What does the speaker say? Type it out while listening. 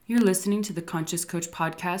You're listening to the Conscious Coach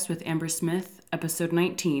podcast with Amber Smith, episode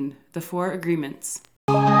 19, The 4 Agreements.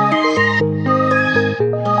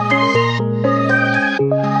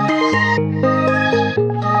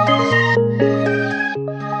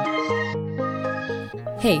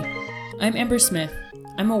 Hey, I'm Amber Smith.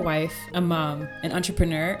 I'm a wife, a mom, an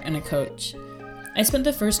entrepreneur, and a coach. I spent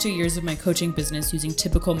the first 2 years of my coaching business using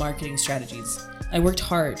typical marketing strategies. I worked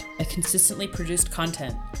hard. I consistently produced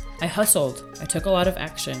content. I hustled. I took a lot of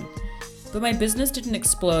action. But my business didn't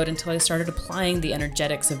explode until I started applying the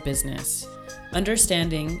energetics of business.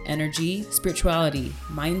 Understanding energy, spirituality,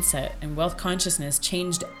 mindset, and wealth consciousness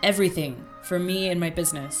changed everything for me and my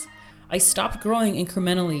business. I stopped growing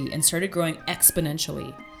incrementally and started growing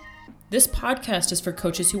exponentially. This podcast is for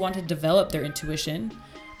coaches who want to develop their intuition,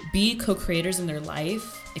 be co-creators in their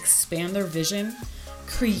life, expand their vision,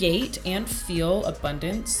 create and feel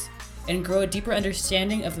abundance, and grow a deeper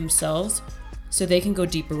understanding of themselves so they can go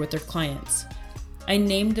deeper with their clients. I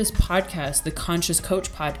named this podcast the Conscious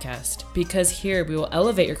Coach Podcast because here we will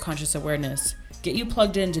elevate your conscious awareness, get you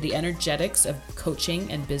plugged into the energetics of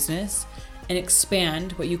coaching and business, and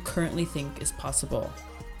expand what you currently think is possible.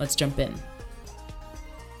 Let's jump in.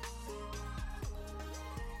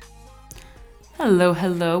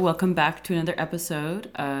 Hello. Welcome back to another episode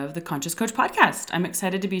of the Conscious Coach Podcast. I'm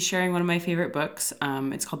excited to be sharing one of my favorite books.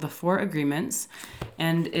 It's called The 4 Agreements,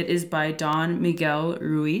 and it is by Don Miguel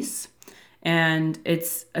Ruiz. And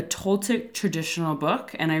it's a Toltec traditional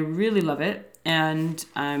book, and I really love it. And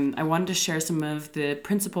I wanted to share some of the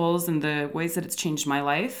principles and the ways that it's changed my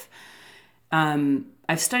life.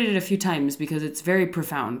 I've studied it a few times because it's very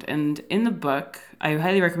profound. And in the book, I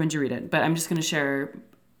highly recommend you read it, but I'm just going to share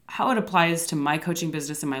how it applies to my coaching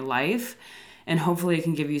business and my life. And hopefully it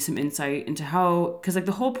can give you some insight into how, because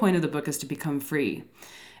the whole point of the book is to become free.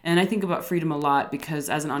 And I think about freedom a lot because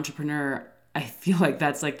as an entrepreneur, I feel like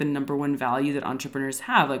that's the number one value that entrepreneurs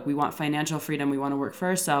have. We want financial freedom. We want to work for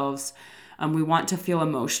ourselves. We want to feel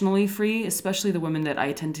emotionally free, especially the women that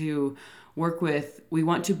I tend to work with. We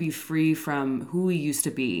want to be free from who we used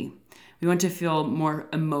to be. We want to feel more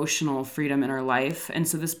emotional freedom in our life. And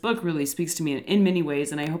so this book really speaks to me in many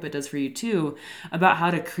ways, and I hope it does for you too, about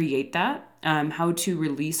how to create that, how to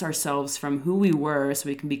release ourselves from who we were so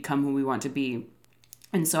we can become who we want to be.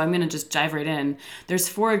 And so I'm going to just dive right in. There's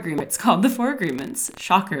 4 agreements called the 4 Agreements.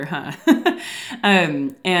 Shocker, huh?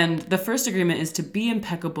 And the first agreement is to be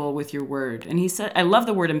impeccable with your word. And he said, I love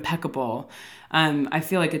the word impeccable. I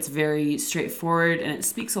feel like it's very straightforward and it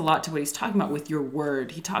speaks a lot to what he's talking about with your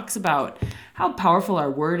word. He talks about how powerful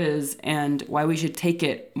our word is and why we should take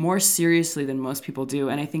it more seriously than most people do.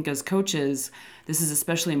 And I think as coaches, this is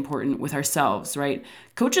especially important with ourselves, right?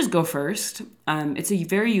 Coaches go first. It's a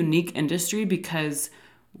very unique industry because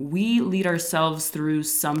we lead ourselves through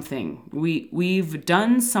something. We've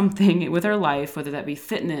done something with our life, whether that be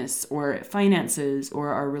fitness or finances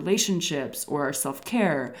or our relationships or our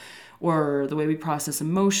self-care or the way we process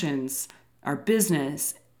emotions, our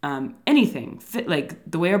business, anything,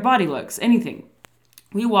 the way our body looks, anything.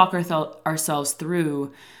 We walk ourselves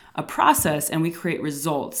through a process and we create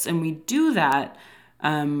results. And we do that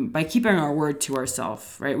by keeping our word to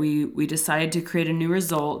ourselves, right? We decide to create a new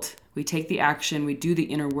result. We take the action, we do the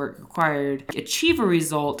inner work required, achieve a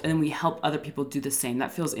result, and then we help other people do the same.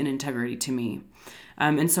 That feels in integrity to me.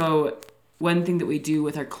 And so one thing that we do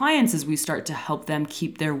with our clients is we start to help them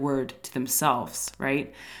keep their word to themselves,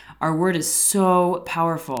 right? Our word is so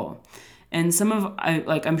powerful. And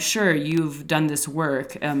I'm sure you've done this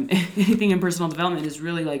work. Anything in personal development is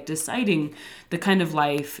really deciding the kind of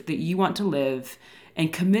life that you want to live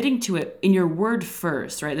and committing to it in your word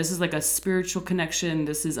first, right? This is a spiritual connection.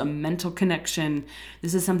 This is a mental connection.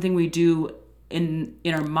 This is something we do in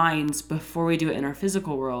our minds before we do it in our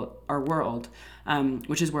physical world,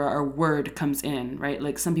 which is where our word comes in,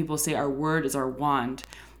 right? Some people say our word is our wand,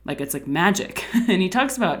 it's magic. And he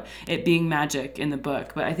talks about it being magic in the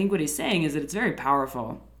book. But I think what he's saying is that it's very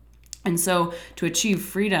powerful. And so to achieve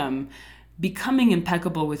freedom, becoming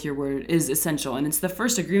impeccable with your word is essential. And it's the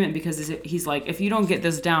first agreement because he's if you don't get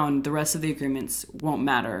this down, the rest of the agreements won't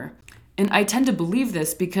matter. And I tend to believe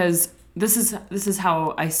this because this is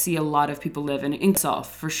how I see a lot of people live in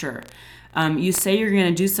self, for sure. You say you're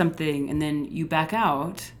going to do something and then you back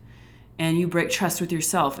out and you break trust with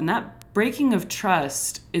yourself. And that breaking of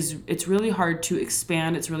trust it's really hard to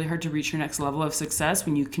expand. It's really hard to reach your next level of success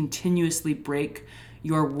when you continuously break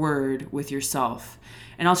your word with yourself.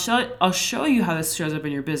 And I'll show you how this shows up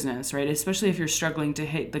in your business, right? Especially if you're struggling to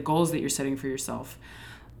hit the goals that you're setting for yourself.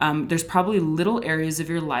 There's probably little areas of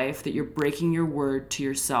your life that you're breaking your word to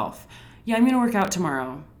yourself. Yeah, I'm going to work out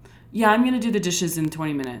tomorrow. Yeah, I'm going to do the dishes in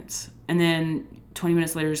 20 minutes. And then 20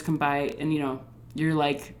 minutes later just come by and, you're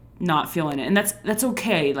like not feeling it. And that's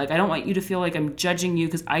okay. Like, I don't want you to feel like I'm judging you,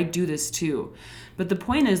 because I do this too. But the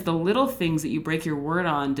point is, the little things that you break your word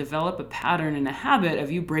on develop a pattern and a habit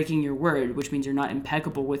of you breaking your word, which means you're not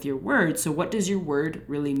impeccable with your word. So what does your word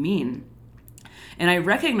really mean? And I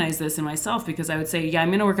recognize this in myself, because I would say, yeah, I'm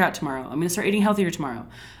going to work out tomorrow. I'm going to start eating healthier tomorrow.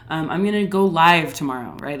 I'm going to go live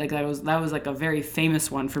tomorrow, right? Like that was like a very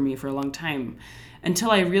famous one for me for a long time,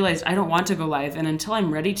 until I realized I don't want to go live. And until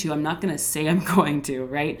I'm ready to, I'm not going to say I'm going to,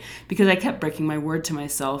 right? Because I kept breaking my word to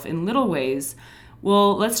myself in little ways.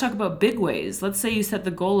 Well, let's talk about big ways. Let's say you set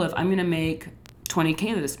the goal of, I'm going to make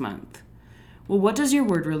 20K this month. Well, what does your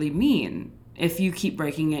word really mean if you keep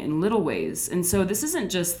breaking it in little ways? And so this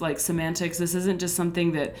isn't just like semantics. This isn't just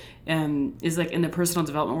something that is like in the personal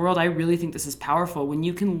development world. I really think this is powerful. When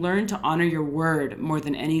you can learn to honor your word more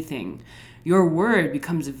than anything, your word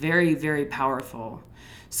becomes very, very powerful.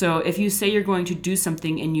 So if you say you're going to do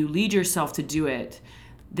something and you lead yourself to do it,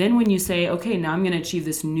 then when you say, okay, now I'm going to achieve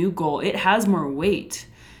this new goal, it has more weight.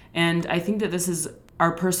 And I think that this is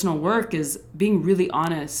our personal work, is being really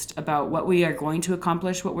honest about what we are going to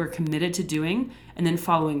accomplish, what we're committed to doing, and then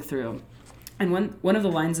following through. And one of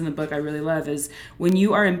the lines in the book I really love is, when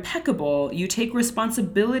you are impeccable, you take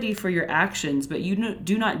responsibility for your actions, but you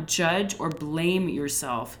do not judge or blame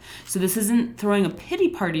yourself. So this isn't throwing a pity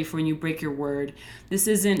party for when you break your word. This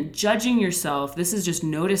isn't judging yourself. This is just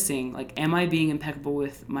noticing, like, am I being impeccable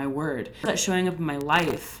with my word? That's showing up in my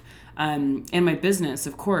life and my business,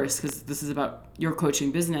 of course, because this is about your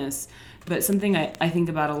coaching business. But something I think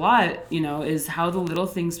about a lot, is how the little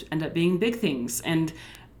things end up being big things. And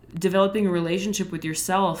developing a relationship with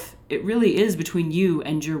yourself, it really is between you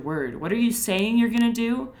and your word. What are you saying you're going to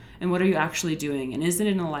do, and what are you actually doing? And is it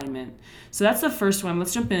in alignment? So that's the first one.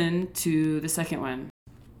 Let's jump into the second one,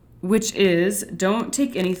 which is, don't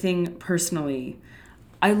take anything personally.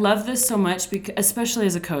 I love this so much, because, especially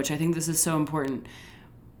as a coach, I think this is so important.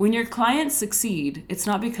 When your clients succeed, it's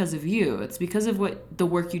not because of you. It's because of the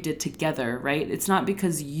work you did together, right? It's not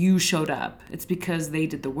because you showed up. It's because they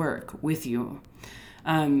did the work with you.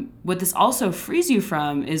 What this also frees you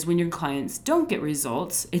from is when your clients don't get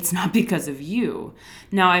results, it's not because of you.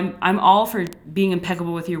 Now, I'm all for being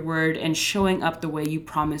impeccable with your word and showing up the way you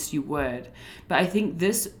promised you would. But I think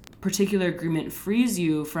this particular agreement frees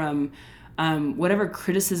you from whatever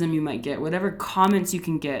criticism you might get, whatever comments you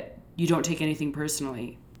can get. You don't take anything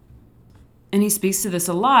personally. And he speaks to this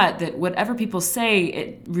a lot, that whatever people say,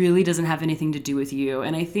 it really doesn't have anything to do with you.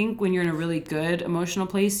 And I think when you're in a really good emotional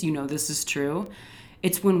place, this is true.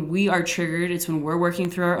 It's when we are triggered, it's when we're working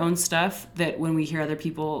through our own stuff, that when we hear other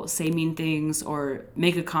people say mean things or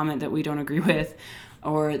make a comment that we don't agree with,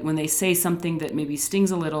 or when they say something that maybe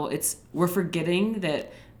stings a little, we're forgetting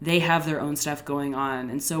that they have their own stuff going on.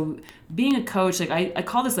 And so being a coach, like I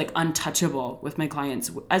call this like untouchable with my clients.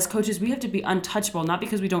 As coaches, we have to be untouchable, not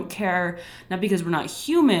because we don't care, not because we're not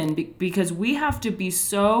human, because we have to be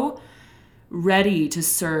so ready to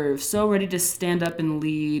serve, so ready to stand up and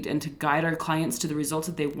lead and to guide our clients to the results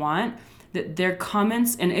that they want, that their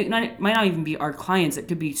comments, and it might not even be our clients, it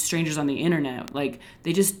could be strangers on the internet, like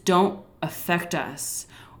they just don't affect us.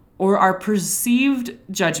 Or our perceived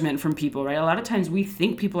judgment from people, right? A lot of times we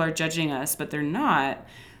think people are judging us, but they're not.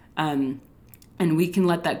 And we can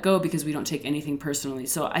let that go because we don't take anything personally.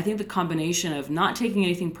 So I think the combination of not taking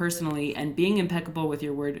anything personally and being impeccable with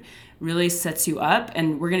your word really sets you up.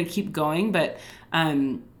 And we're going to keep going. But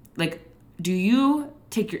do you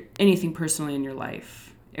take anything personally in your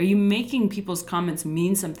life? Are you making people's comments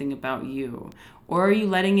mean something about you? Or are you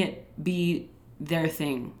letting it be their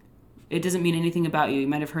thing? It doesn't mean anything about you. You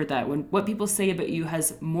might have heard that. What people say about you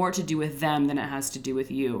has more to do with them than it has to do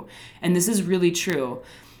with you. And this is really true.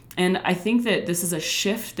 And I think that this is a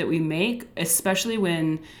shift that we make, especially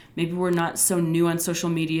when maybe we're not so new on social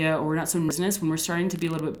media, or we're not so in business, when we're starting to be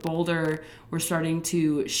a little bit bolder, we're starting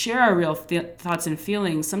to share our real thoughts and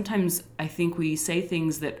feelings. Sometimes I think we say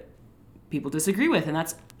things that people disagree with, and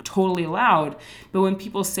that's totally allowed. But when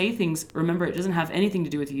people say things, remember, it doesn't have anything to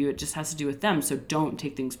do with you. It just has to do with them. So don't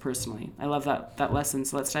take things personally. I love that lesson.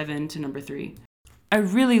 So let's dive into number 3. I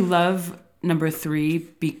really love number 3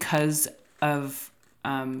 because of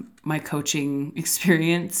my coaching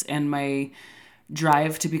experience and my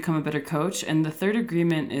drive to become a better coach. And the third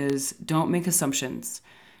agreement is, don't make assumptions.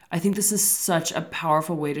 I think this is such a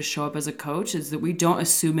powerful way to show up as a coach, is that we don't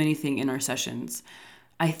assume anything in our sessions.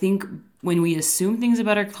 I think when we assume things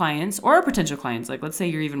about our clients or our potential clients, like let's say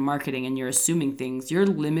you're even marketing and you're assuming things, you're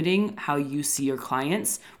limiting how you see your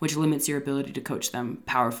clients, which limits your ability to coach them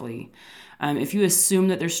powerfully. If you assume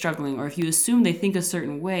that they're struggling, or if you assume they think a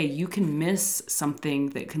certain way, you can miss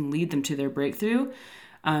something that can lead them to their breakthrough,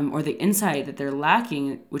 or the insight that they're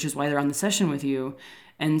lacking, which is why they're on the session with you.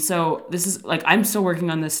 And so this is like, I'm still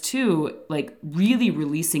working on this too, like really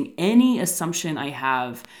releasing any assumption I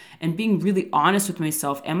have and being really honest with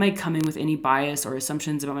myself. Am I coming with any bias or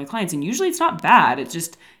assumptions about my clients? And usually it's not bad. It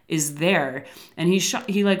just is there. And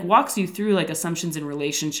he like walks you through like assumptions in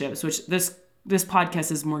relationships, which this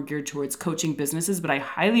podcast is more geared towards coaching businesses, but I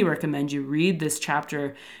highly recommend you read this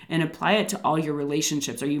chapter and apply it to all your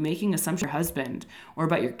relationships. Are you making assumptions about your husband or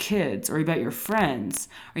about your kids or about your friends?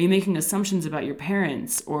 Are you making assumptions about your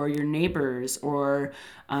parents or your neighbors or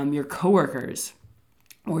your coworkers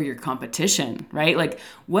or your competition, right? Like,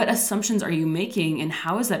 what assumptions are you making and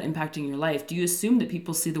how is that impacting your life? Do you assume that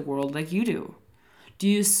people see the world like you do? Do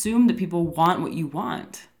you assume that people want what you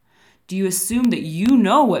want? Do you assume that you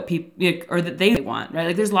know what people, or that they want, right?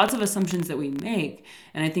 Like there's lots of assumptions that we make.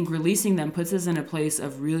 And I think releasing them puts us in a place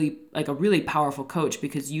of really, like a really powerful coach,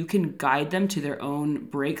 because you can guide them to their own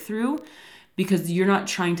breakthrough, because you're not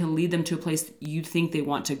trying to lead them to a place you think they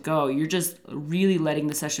want to go. You're just really letting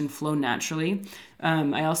the session flow naturally.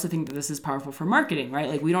 I also think that this is powerful for marketing, right?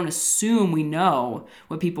 Like we don't assume we know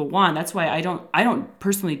what people want. That's why I don't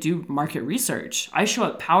personally do market research. I show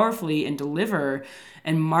up powerfully and deliver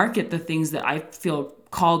and market the things that I feel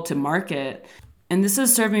called to market. And this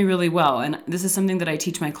has served me really well. And this is something that I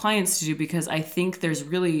teach my clients to do, because I think there's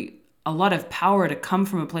really a lot of power to come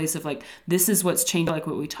from a place of like, this is what's changed. Like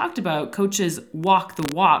what we talked about, coaches walk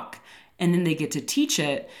the walk and then they get to teach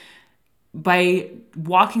it. By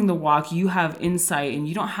walking the walk, you have insight and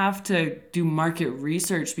you don't have to do market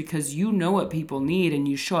research, because you know what people need and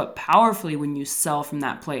you show up powerfully when you sell from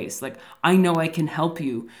that place. Like, I know I can help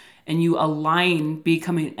you, and you align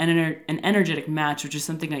becoming an energetic match, which is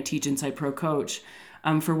something I teach inside Pro Coach,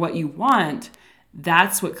 for what you want.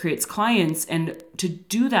 That's what creates clients. And to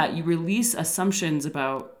do that, you release assumptions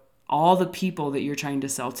about all the people that you're trying to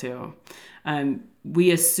sell to.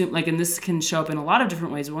 We assume, like, and this can show up in a lot of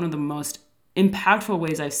different ways. One of the most impactful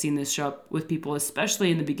ways I've seen this show up with people,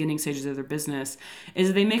 especially in the beginning stages of their business, is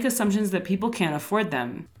that they make assumptions that people can't afford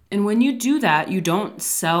them. And when you do that, you don't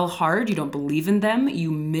sell hard, you don't believe in them,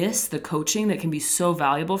 you miss the coaching that can be so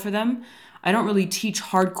valuable for them. I don't really teach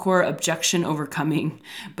hardcore objection overcoming,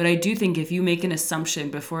 but I do think if you make an assumption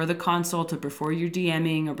before the consult or before you're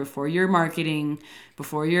DMing or before you're marketing,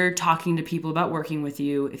 before you're talking to people about working with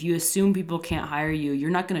you, if you assume people can't hire you, you're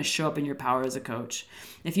not going to show up in your power as a coach.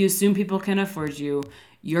 If you assume people can afford you,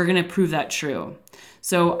 you're going to prove that true.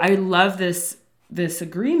 So I love this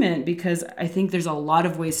agreement, because I think there's a lot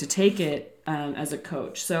of ways to take it as a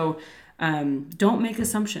coach. So don't make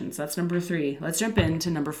assumptions. That's number 3. Let's jump into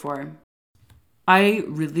number 4. I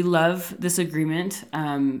really love this agreement.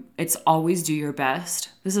 It's always do your best.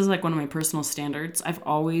 This is like one of my personal standards. I've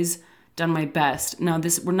always done my best. Now,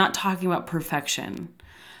 we're not talking about perfection.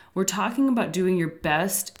 We're talking about doing your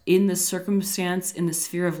best in the circumstance, in the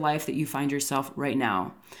sphere of life that you find yourself right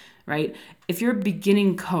now, right? If you're a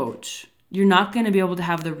beginning coach, you're not going to be able to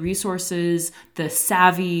have the resources, the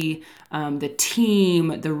savvy, the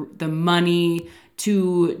team, the money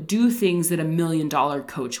to do things that $1 million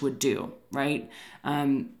coach would do, right?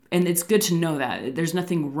 And it's good to know that there's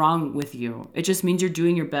nothing wrong with you. It just means you're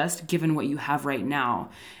doing your best given what you have right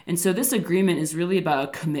now. And so this agreement is really about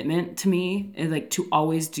a commitment to me, like to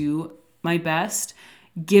always do my best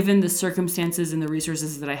given the circumstances and the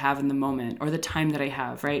resources that I have in the moment, or the time that I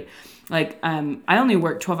have, right? Like, I only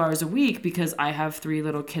work 12 hours a week because I have 3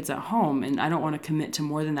 little kids at home and I don't want to commit to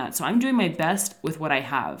more than that. So I'm doing my best with what I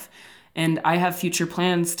have. And I have future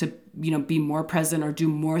plans to, be more present or do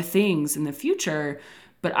more things in the future,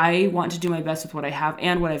 but I want to do my best with what I have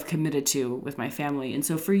and what I've committed to with my family. And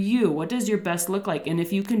so for you, what does your best look like? And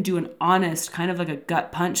if you can do an honest, kind of like a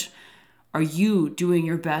gut punch, are you doing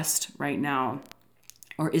your best right now?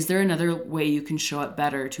 Or is there another way you can show up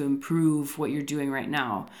better to improve what you're doing right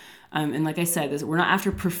now? And like I said, we're not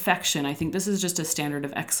after perfection. I think this is just a standard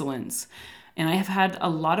of excellence. And I have had a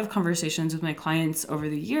lot of conversations with my clients over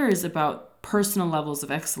the years about personal levels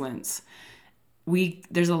of excellence.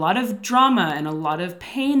 There's a lot of drama and a lot of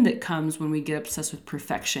pain that comes when we get obsessed with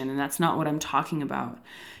perfection. And that's not what I'm talking about.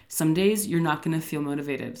 Some days you're not going to feel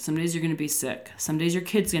motivated. Some days you're going to be sick. Some days your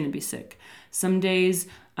kid's going to be sick. Some days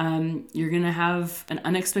you're going to have an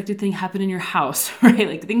unexpected thing happen in your house, right?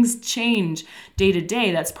 Like things change day to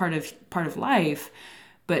day. That's part of life.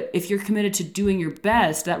 But if you're committed to doing your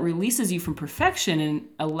best, that releases you from perfection and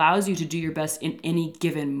allows you to do your best in any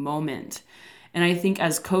given moment. And I think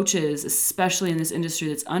as coaches, especially in this industry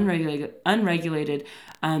that's unregulated,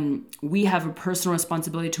 we have a personal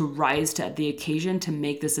responsibility to rise to the occasion to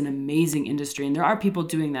make this an amazing industry. And there are people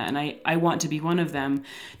doing that. And I want to be one of them,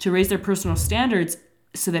 to raise their personal standards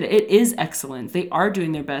so that it is excellent. They are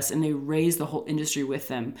doing their best and they raise the whole industry with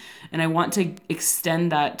them. And I want to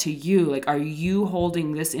extend that to you. Like, are you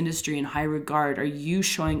holding this industry in high regard? Are you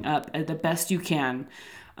showing up at the best you can?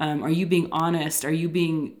 Are you being honest? Are you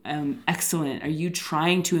being excellent? Are you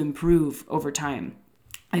trying to improve over time?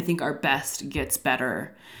 I think our best gets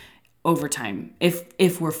better over time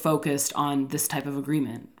if we're focused on this type of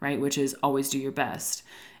agreement, right? Which is always do your best.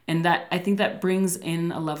 And that, I think that brings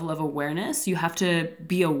in a level of awareness. You have to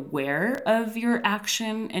be aware of your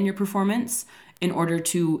action and your performance in order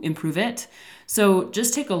to improve it. So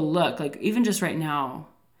just take a look, like even just right now,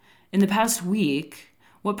 in the past week,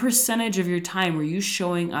 what percentage of your time were you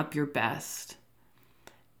showing up your best?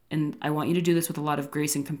 And I want you to do this with a lot of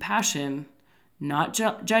grace and compassion, not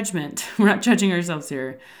judgment. We're not judging ourselves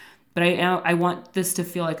here. But I want this to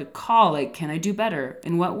feel like a call, like, can I do better?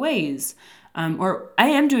 In what ways? Or I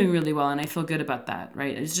am doing really well and I feel good about that,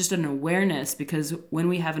 right? It's just an awareness, because when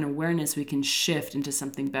we have an awareness, we can shift into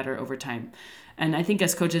something better over time. And I think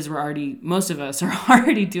as coaches, most of us are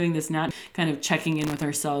already doing this now, kind of checking in with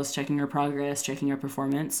ourselves, checking our progress, checking our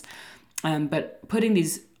performance. But putting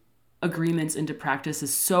these agreements into practice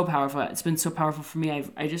is so powerful. It's been so powerful for me.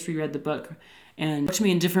 I just reread the book and it touched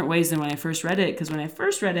me in different ways than when I first read it. Because when I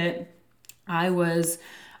first read it, I was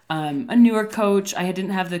a newer coach. I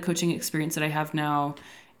didn't have the coaching experience that I have now.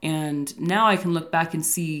 And now I can look back and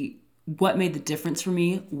see what made the difference for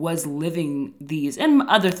me was living these and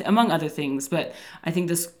among other things. But I think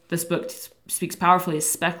this book speaks powerfully,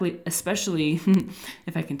 especially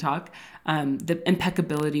if I can talk, the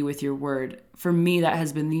impeccability with your word. For me, that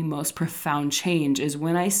has been the most profound change, is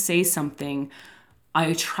when I say something,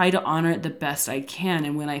 I try to honor it the best I can.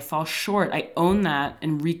 And when I fall short, I own that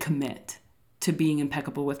and recommit to being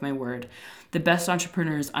impeccable with my word. The best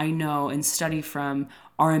entrepreneurs I know and study from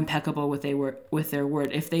are impeccable with their word.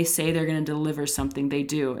 If they say they're going to deliver something, they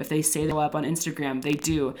do. If they say they'll up on Instagram, they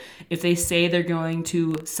do. If they say they're going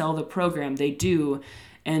to sell the program, they do.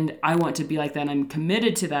 And I want to be like that. I'm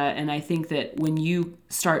committed to that. And I think that when you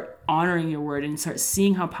start honoring your word and start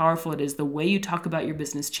seeing how powerful it is, the way you talk about your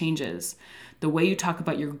business changes. The way you talk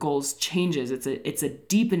about your goals changes. It's a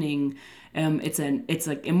deepening, it's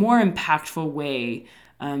like a more impactful way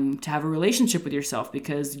to have a relationship with yourself,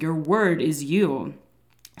 because your word is you.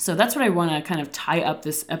 So that's what I want to kind of tie up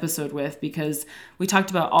this episode with, because we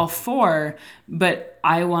talked about all four, but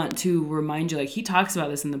I want to remind you, like he talks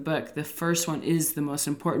about this in the book, the first one is the most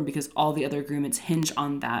important because all the other agreements hinge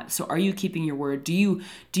on that. So are you keeping your word? Do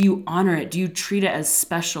you honor it? Do you treat it as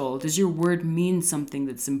special? Does your word mean something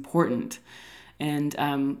that's important? And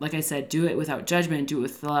like I said, do it without judgment, do it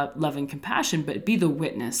with love and compassion, but be the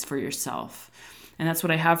witness for yourself. And that's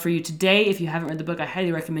what I have for you today. If you haven't read the book, I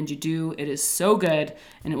highly recommend you do. It is so good,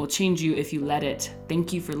 and it will change you if you let it.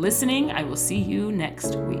 Thank you for listening. I will see you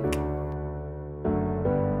next week.